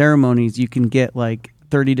opening ceremonies, you can get like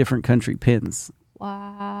 30 different country pins.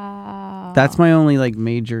 Wow. That's my only like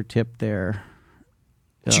major tip there.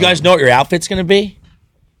 Do you guys know what your outfit's going to be?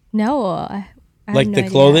 No. I have Like no the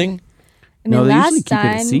idea. clothing? I mean, No, they last usually keep it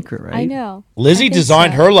a time, secret, right? I know. Lizzie I think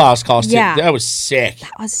designed so. her last costume. Yeah. That was sick.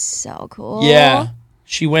 That was so cool. Yeah.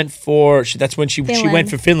 She went for, that's when she Finland. went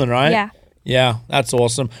for Finland, right? Yeah. Yeah, that's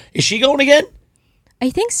awesome. Is she going again? I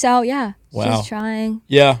think so, yeah. Wow. She's trying.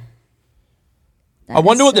 Yeah. That I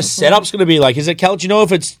wonder is what the so cool. setup's going to be like. Is it do you know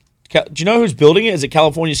if it's do you know who's building it? Is it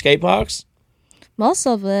California Skate Parks? Most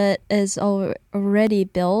of it is already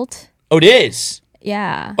built. Oh, it is.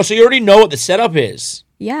 Yeah. Oh, so you already know what the setup is.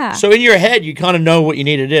 Yeah. So in your head, you kind of know what you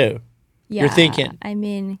need to do. yeah. you're thinking. I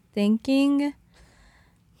mean, thinking.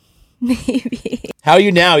 Maybe. How are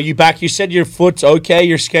you now? Are you back? You said your foot's okay.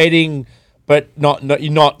 You're skating, but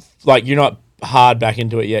you're not hard back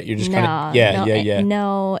into it yet. You're just kind of yeah.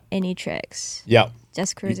 No any tricks. Yeah.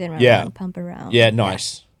 Just cruising around, Yeah. pump around. Yeah,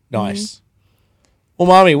 nice. Nice. Well,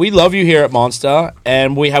 Mami, we love you here at Monster,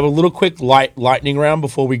 and we have a little quick lightning round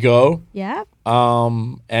before we go. Yeah.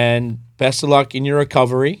 And best of luck in your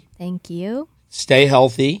recovery. Thank you. Stay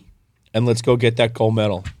healthy, and let's go get that gold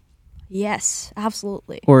medal. Yes,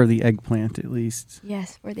 absolutely. Or the eggplant, at least.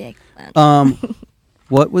 Yes, for the eggplant.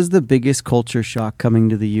 What was the biggest culture shock coming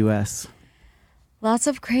to the U.S.? Lots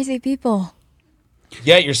of crazy people.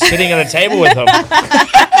 Yeah, you're sitting at a table with them.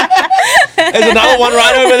 There's another one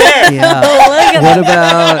right over there. Yeah. Look at What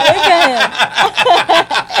about...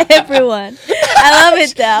 everyone. I love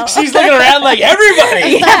it though. She's looking around like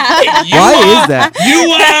everybody. Yeah. You Why is that?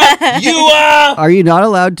 You are. Are you not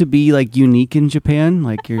allowed to be like unique in Japan?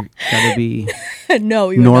 Like you're gotta be No,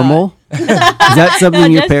 you're normal? Is that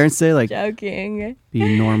something your just parents say? Like joking.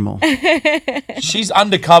 be normal. She's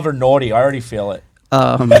undercover naughty. I already feel it.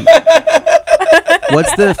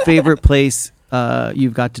 What's the favorite place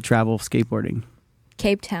you've got to travel skateboarding?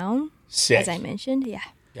 Cape Town, Sick. as I mentioned. Yeah.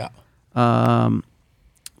 Yeah.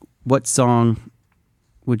 What song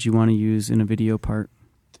would you want to use in a video part?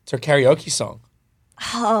 It's her karaoke song.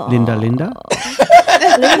 Oh. Linda Linda?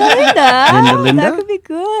 Linda. Linda Linda? That could be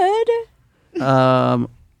good.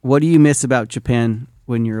 What do you miss about Japan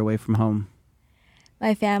when you're away from home?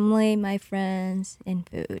 My family, my friends, and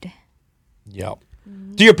food. Yeah.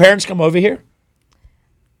 Do your parents come over here?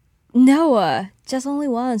 No, just only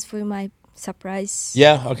once for my surprise.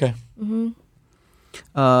 Yeah. Okay.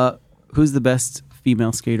 Who's the best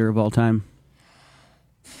female skater of all time?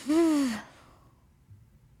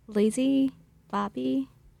 Lizzie, Bobby,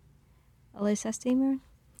 Alyssa Steamer.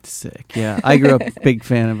 Sick. Yeah. I grew up a big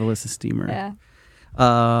fan of Alyssa Steamer.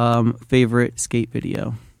 Yeah. Favorite skate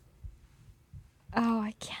video? Oh,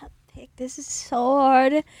 I can't pick. This is so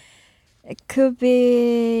hard. It could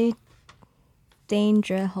be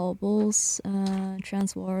Danger Hobbles,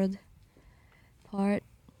 Transworld part.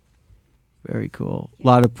 Very cool. A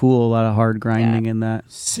lot of pool, a lot of hard grinding in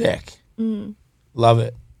that. Sick. Love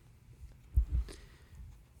it.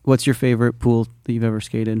 What's your favorite pool that you've ever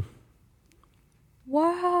skated?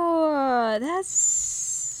 Wow, that's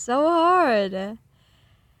so hard.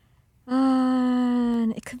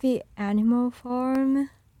 It could be Animal Farm.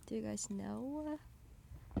 Do you guys know?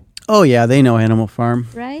 Oh, yeah, they know Animal Farm.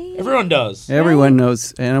 Right? Everyone does. Everyone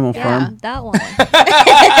knows Animal Yeah, Farm. that one.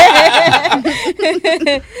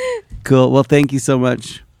 Cool. Well, thank you so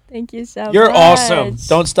much. Thank you so much. You're awesome.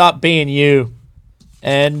 Don't stop being you.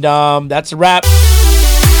 And that's a wrap.